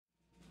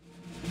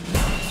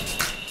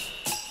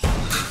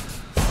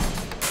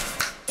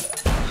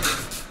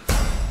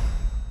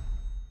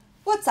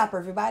What's up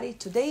everybody?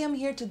 Today I'm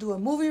here to do a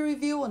movie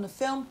review on the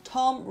film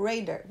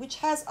RAIDER, which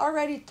has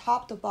already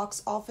topped the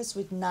box office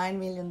with $9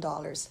 million.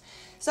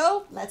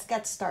 So let's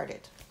get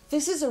started.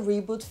 This is a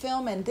reboot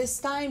film, and this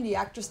time the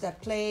actress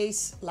that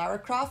plays Lara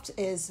Croft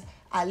is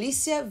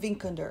Alicia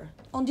Vikander.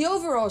 On the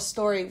overall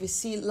story, we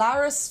see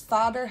Lara's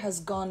father has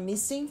gone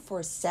missing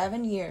for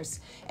 7 years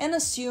and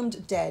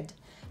assumed dead.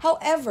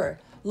 However,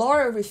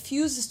 Laura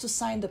refuses to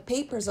sign the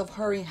papers of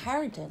her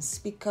inheritance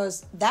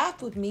because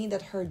that would mean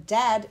that her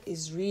dad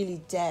is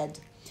really dead.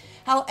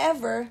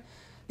 However,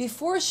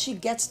 before she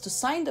gets to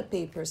sign the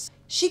papers,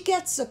 she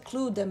gets a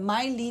clue that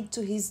might lead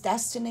to his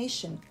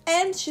destination,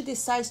 and she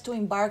decides to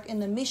embark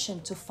in a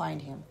mission to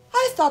find him.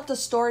 I thought the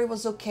story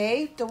was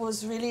okay. There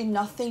was really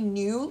nothing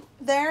new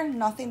there,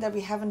 nothing that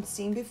we haven't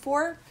seen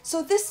before.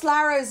 So this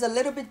Lara is a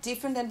little bit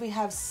different than we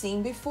have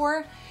seen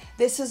before.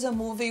 This is a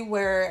movie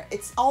where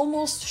it's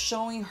almost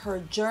showing her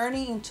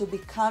journey into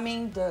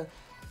becoming the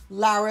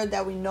Lara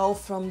that we know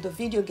from the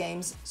video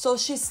games. So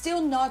she's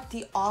still not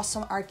the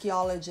awesome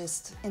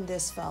archaeologist in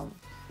this film.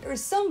 There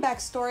is some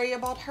backstory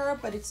about her,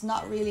 but it's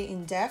not really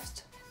in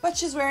depth. But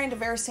she's wearing the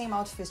very same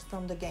outfit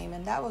from the game,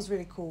 and that was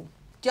really cool.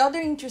 The other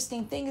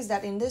interesting thing is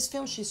that in this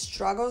film she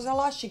struggles a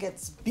lot, she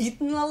gets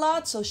beaten a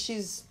lot, so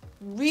she's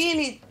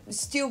really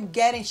still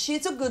getting,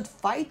 she's a good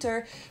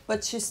fighter,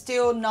 but she's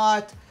still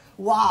not,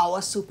 wow, a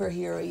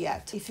superhero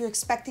yet. If you're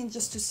expecting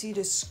just to see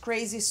this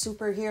crazy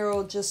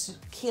superhero just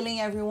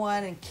killing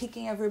everyone and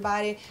kicking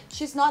everybody,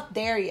 she's not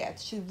there yet.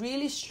 She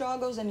really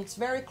struggles, and it's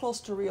very close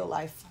to real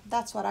life.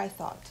 That's what I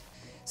thought.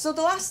 So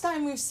the last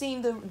time we've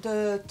seen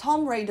the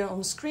Tomb Raider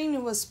on screen,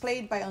 it was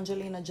played by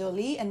Angelina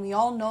Jolie, and we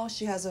all know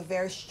she has a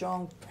very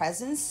strong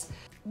presence.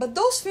 But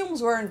those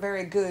films weren't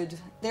very good.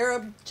 They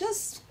were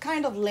just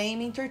kind of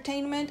lame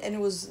entertainment, and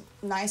it was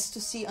nice to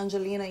see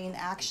Angelina in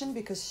action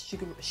because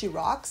she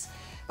rocks.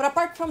 But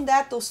apart from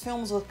that, those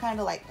films were kind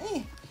of like,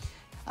 eh.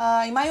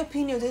 In my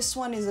opinion, this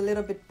one is a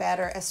little bit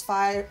better as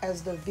far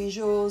as the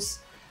visuals,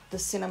 the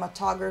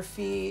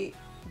cinematography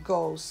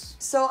goes.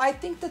 So I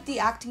think that the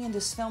acting in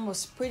this film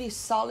was pretty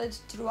solid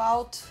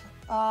throughout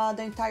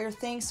the entire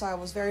thing, so I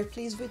was very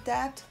pleased with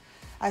that.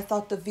 I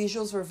thought the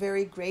visuals were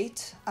very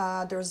great.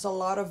 There's a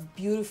lot of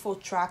beautiful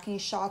tracking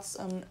shots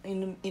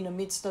in the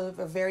midst of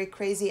a very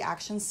crazy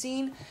action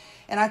scene,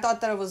 and I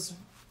thought that it was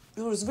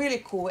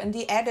really cool, and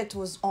the edit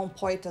was on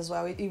point as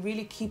well. It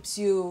really keeps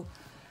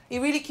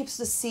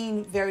the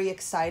scene very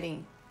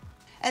exciting.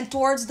 And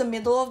towards the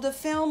middle of the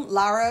film,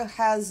 Lara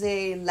has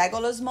a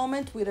Legolas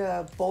moment with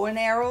a bow and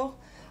arrow,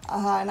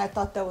 and I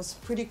thought that was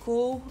pretty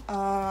cool.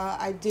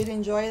 I did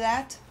enjoy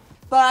that.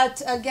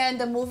 But again,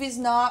 the movie's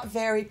not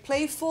very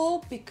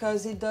playful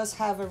because it does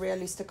have a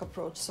realistic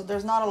approach. So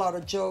there's not a lot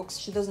of jokes.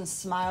 She doesn't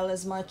smile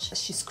as much.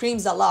 She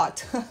screams a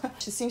lot.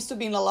 She seems to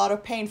be in a lot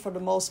of pain for the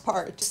most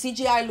part.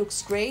 CGI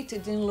looks great.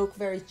 It didn't look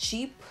very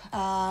cheap.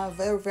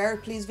 Very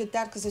pleased with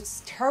that, because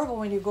it's terrible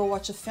when you go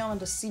watch a film and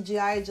the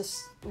CGI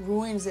just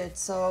ruins it.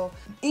 So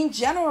in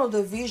general,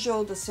 the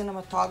visual, the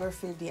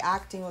cinematography, the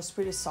acting was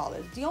pretty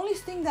solid. The only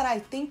thing that I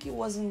think it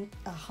wasn't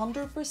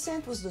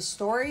 100% was the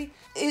story.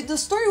 The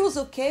story was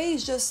okay.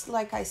 It's just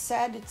like I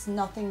said, it's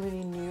nothing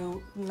really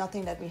new,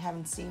 nothing that we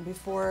haven't seen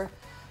before,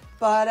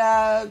 but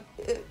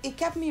it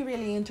kept me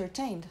really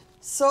entertained.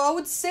 So I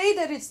would say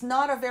that it's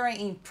not a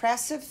very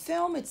impressive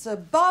film. It's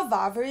above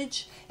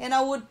average, and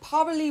I would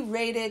probably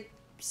rate it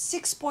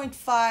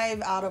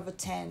 6.5 out of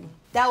 10.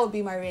 That would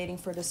be my rating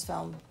for this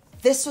film.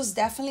 This was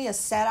definitely a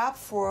setup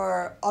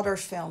for other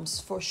films,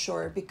 for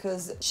sure,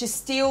 because she's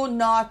still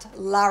not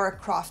Lara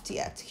Croft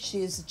yet.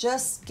 She's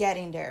just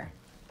getting there.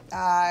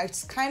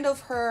 It's kind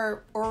of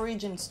her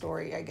origin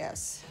story, I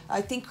guess.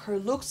 I think her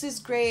looks is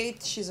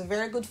great. She's a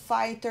very good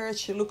fighter.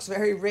 She looks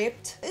very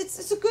ripped.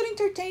 It's a good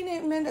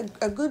entertainment,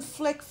 a good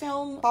flick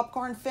film,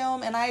 popcorn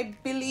film, and I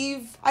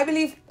believe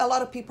a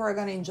lot of people are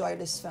gonna enjoy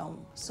this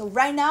film. So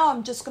right now,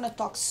 I'm just gonna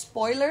talk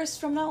spoilers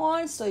from now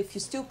on. So if you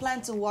still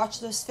plan to watch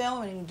this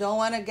film and you don't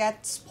wanna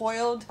get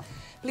spoiled,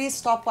 please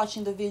stop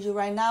watching the video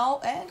right now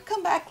and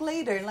come back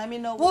later and let me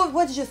know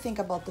what did you think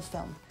about the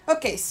film.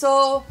 Okay,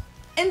 so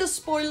in the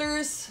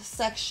spoilers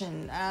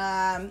section,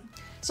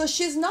 so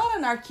she's not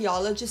an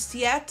archaeologist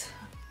yet.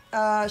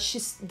 She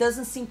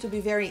doesn't seem to be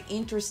very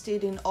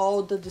interested in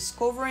all the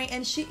discovering,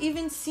 and she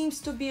even seems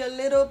to be a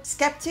little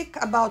skeptic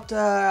about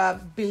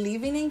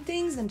believing in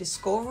things and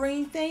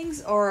discovering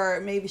things,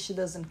 or maybe she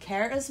doesn't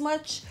care as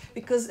much,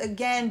 because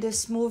again,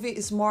 this movie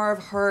is more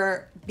of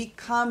her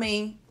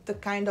becoming the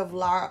kind of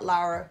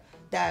Lara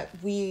that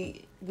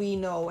we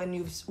know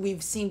and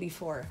we've seen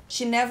before.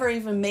 She never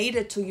even made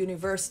it to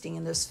university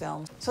in this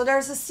film. So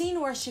there's a scene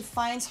where she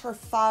finds her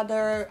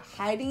father's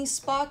hiding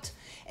spot,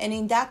 and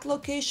in that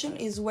location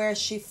is where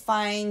she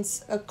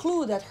finds a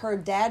clue that her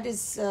dad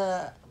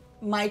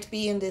might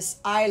be in this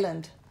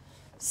island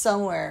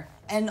somewhere,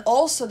 and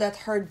also that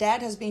her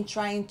dad has been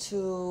trying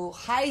to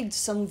hide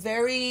some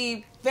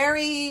very,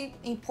 very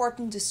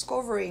important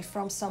discovery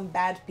from some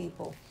bad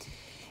people.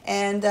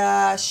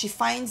 And she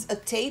finds a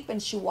tape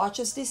and she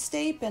watches this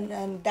tape,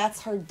 and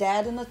that's her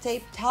dad in the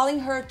tape telling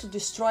her to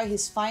destroy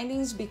his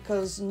findings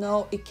because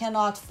no, it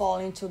cannot fall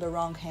into the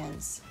wrong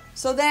hands.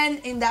 So then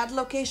in that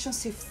location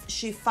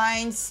she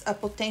finds a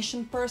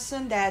potential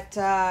person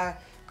that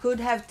could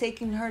have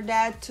taken her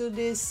dad to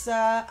this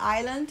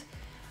island.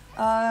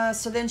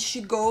 So then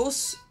she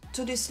goes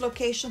to this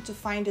location to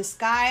find this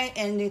guy,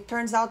 and it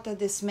turns out that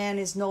this man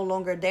is no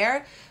longer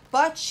there,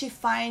 but she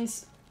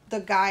finds the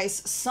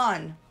guy's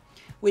son,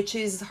 which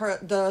is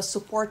the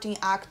supporting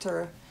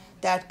actor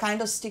that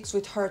kind of sticks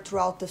with her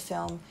throughout the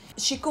film.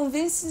 She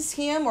convinces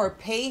him or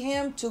pay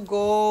him to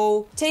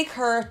go take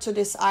her to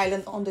this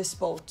island on this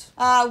boat.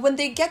 When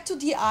they get to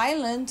the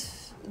island,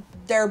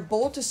 their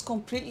boat is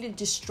completely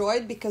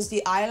destroyed because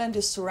the island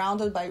is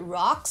surrounded by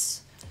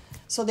rocks.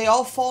 So they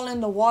all fall in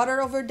the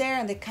water over there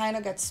and they kind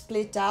of get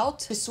split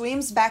out. She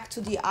swims back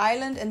to the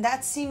island, and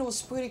that scene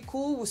was pretty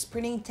cool, was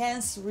pretty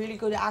intense, really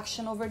good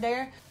action over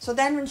there. So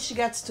then when she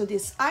gets to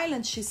this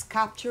island, she's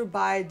captured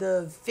by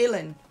the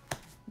villain.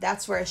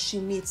 That's where she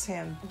meets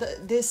him.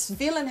 This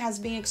villain has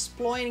been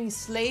exploiting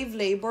slave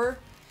labor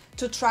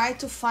to try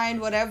to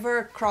find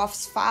whatever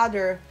Croft's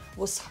father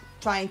was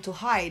trying to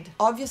hide.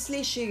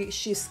 Obviously,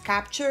 she's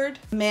captured.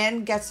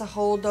 Man gets a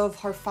hold of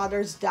her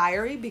father's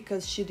diary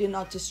because she did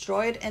not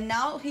destroy it, and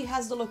now he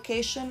has the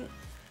location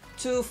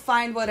to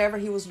find whatever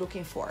he was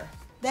looking for.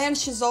 Then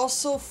she's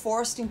also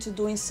forced into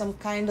doing some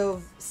kind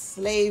of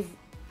slave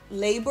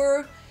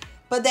labor,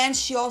 but then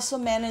she also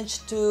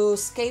managed to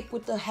escape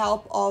with the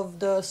help of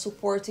the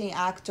supporting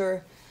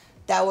actor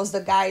that was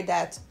the guy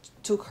that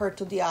took her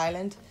to the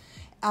island.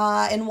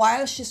 And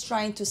while she's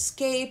trying to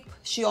escape,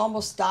 she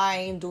almost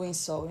dies in doing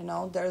so. You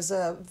know, there's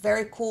a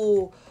very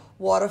cool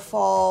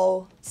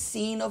waterfall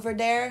scene over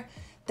there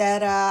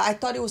that I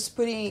thought it was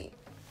pretty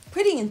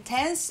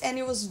intense, and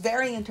it was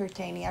very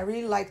entertaining. I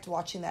really liked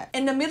watching that.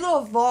 In the middle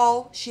of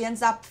all, she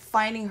ends up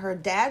finding her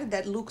dad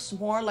that looks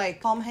more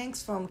like Tom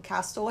Hanks from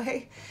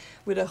Castaway,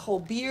 with a whole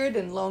beard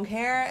and long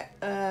hair.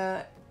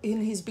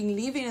 And he's been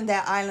living in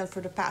that island for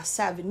the past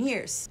 7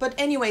 years. But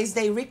anyways,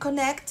 they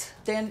reconnect.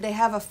 Then they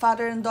have a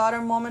father and daughter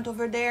moment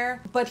over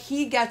there. But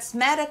he gets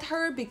mad at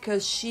her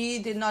because she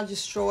did not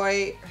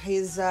destroy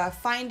his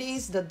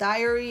findings, the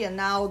diary, and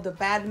now the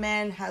bad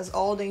man has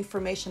all the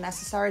information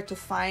necessary to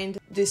find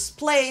this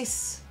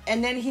place.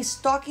 And then he's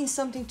talking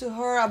something to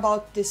her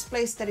about this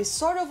place that is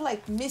sort of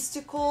like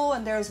mystical,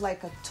 and there's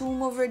like a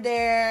tomb over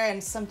there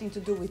and something to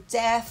do with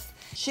death.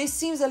 She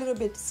seems a little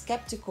bit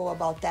skeptical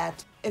about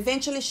that.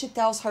 Eventually she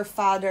tells her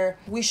father,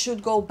 we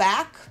should go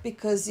back,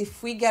 because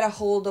if we get a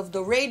hold of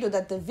the radio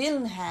that the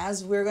villain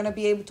has, we're going to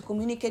be able to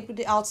communicate with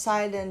the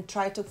outside and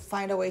try to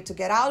find a way to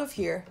get out of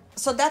here.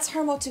 So that's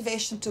her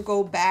motivation to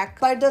go back.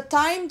 By the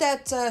time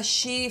that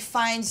she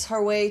finds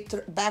her way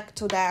back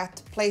to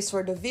that place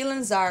where the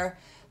villains are,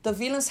 the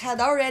villains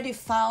had already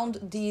found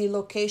the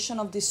location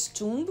of this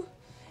tomb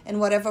and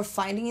whatever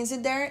finding is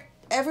in there.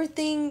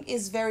 Everything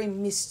is very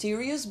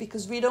mysterious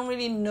because we don't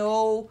really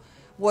know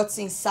what's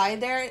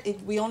inside there.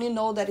 We only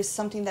know that it's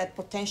something that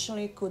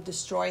potentially could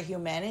destroy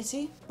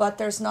humanity, but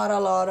there's not a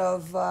lot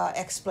of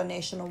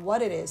explanation of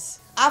what it is.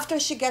 After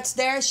she gets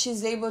there,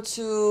 she's able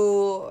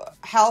to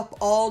help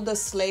all the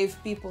slave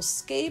people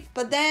escape,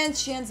 but then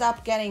she ends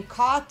up getting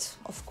caught,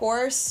 of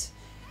course,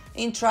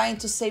 in trying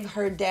to save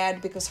her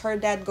dad, because her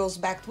dad goes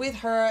back with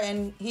her,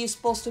 and he's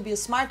supposed to be a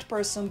smart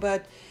person,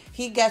 but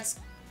he gets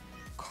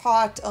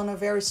caught on a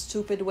very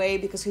stupid way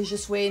because he's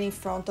just waiting in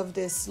front of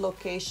this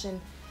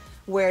location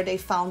where they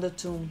found the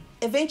tomb.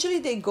 Eventually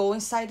they go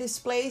inside this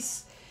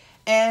place,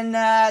 and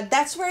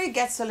that's where it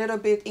gets a little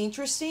bit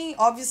interesting.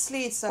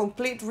 Obviously it's a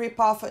complete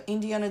rip-off of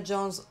Indiana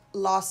Jones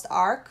Lost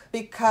Ark,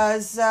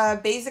 because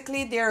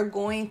basically they're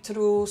going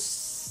through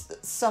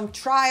some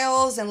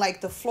trials, and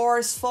like the floor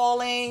is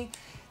falling,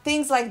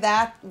 things like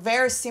that,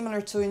 very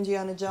similar to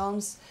Indiana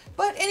Jones.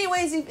 But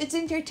anyways, it's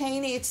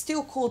entertaining. It's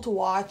still cool to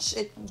watch.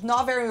 It's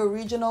not very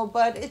original,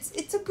 but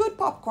it's a good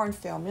popcorn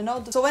film, you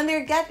know. So when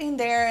they get in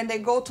there and they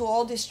go to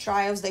all these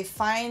trials, they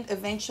find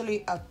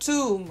eventually a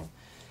tomb,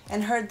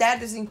 and her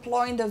dad is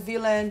imploring the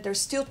villain,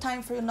 there's still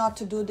time for you not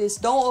to do this.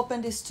 Don't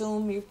open this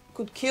tomb. You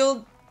could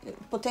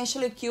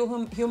potentially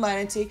kill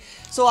humanity.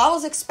 So I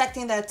was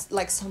expecting that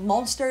like some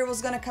monster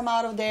was gonna come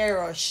out of there,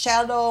 or a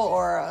shadow,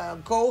 or a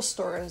ghost,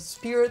 or a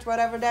spirit,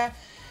 whatever there.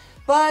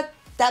 But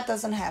that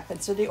doesn't happen.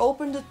 So they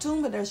open the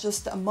tomb, but there's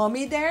just a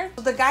mummy there.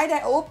 So the guy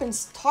that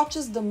opens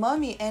touches the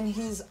mummy, and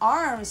his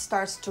arm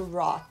starts to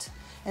rot.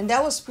 And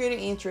that was pretty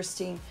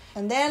interesting.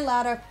 And then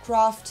Lara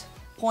Croft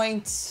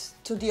points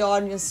to the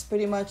audience,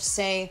 pretty much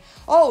saying,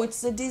 oh,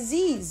 it's a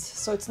disease.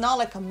 So it's not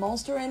like a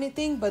monster or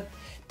anything, but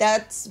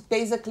that's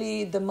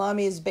basically, the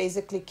mummy is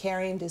basically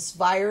carrying this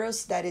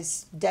virus that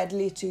is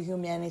deadly to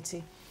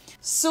humanity.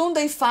 Soon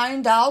they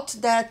find out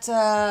that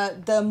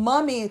the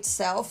mummy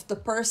itself, the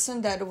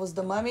person that was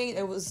the mummy,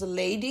 it was a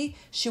lady,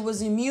 she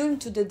was immune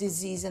to the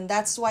disease, and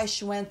that's why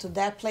she went to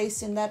that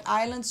place in that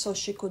island, so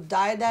she could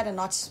die that and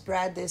not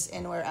spread this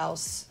anywhere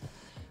else.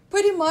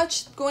 Pretty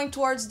much going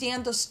towards the end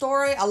of the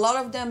story, a lot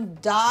of them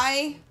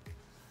die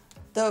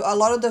a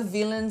lot of the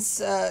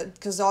villains,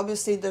 because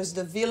obviously there's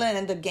the villain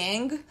and the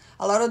gang.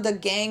 A lot of the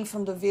gang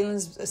from the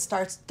villains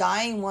starts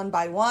dying one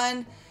by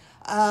one,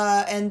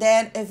 and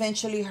then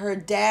eventually her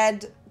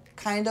dad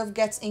kind of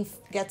gets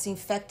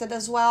infected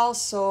as well,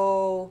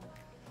 so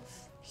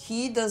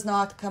he does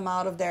not come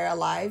out of there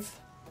alive.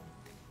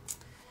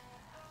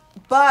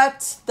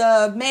 But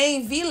the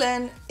main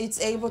villain is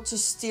able to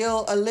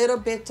steal a little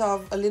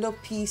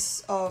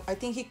piece of, I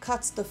think he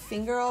cuts the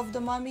finger of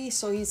the mummy,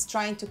 so he's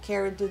trying to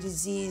carry the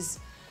disease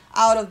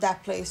out of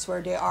that place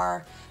where they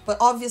are. But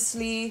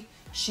obviously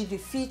she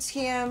defeats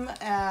him,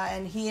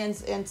 and he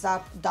ends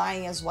up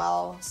dying as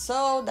well.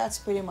 So that's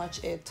pretty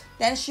much it.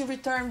 Then she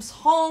returns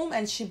home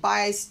and she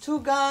buys 2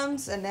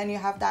 guns, and then you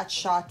have that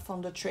shot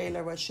from the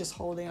trailer where she's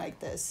holding like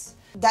this.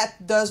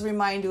 That does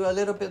remind you a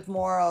little bit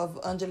more of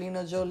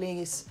Angelina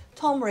Jolie's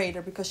Tomb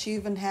Raider, because she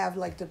even have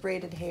like the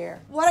braided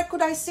hair. What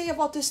could I say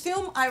about this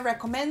film? I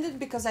recommend it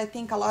because I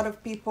think a lot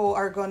of people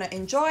are gonna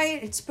enjoy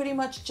it. It's pretty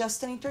much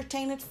just an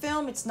entertainment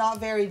film. It's not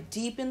very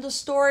deep in the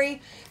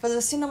story, but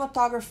the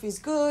cinematography is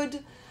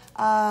good.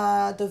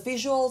 The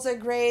visuals are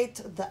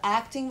great. The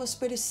acting was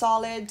pretty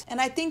solid,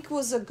 and I think it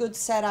was a good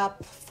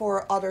setup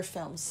for other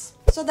films.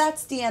 So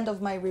that's the end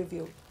of my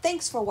review.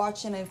 Thanks for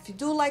watching, and if you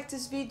do like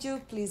this video,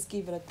 please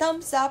give it a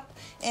thumbs up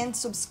and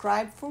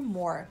subscribe for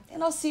more.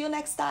 And I'll see you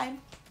next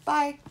time.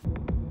 Bye!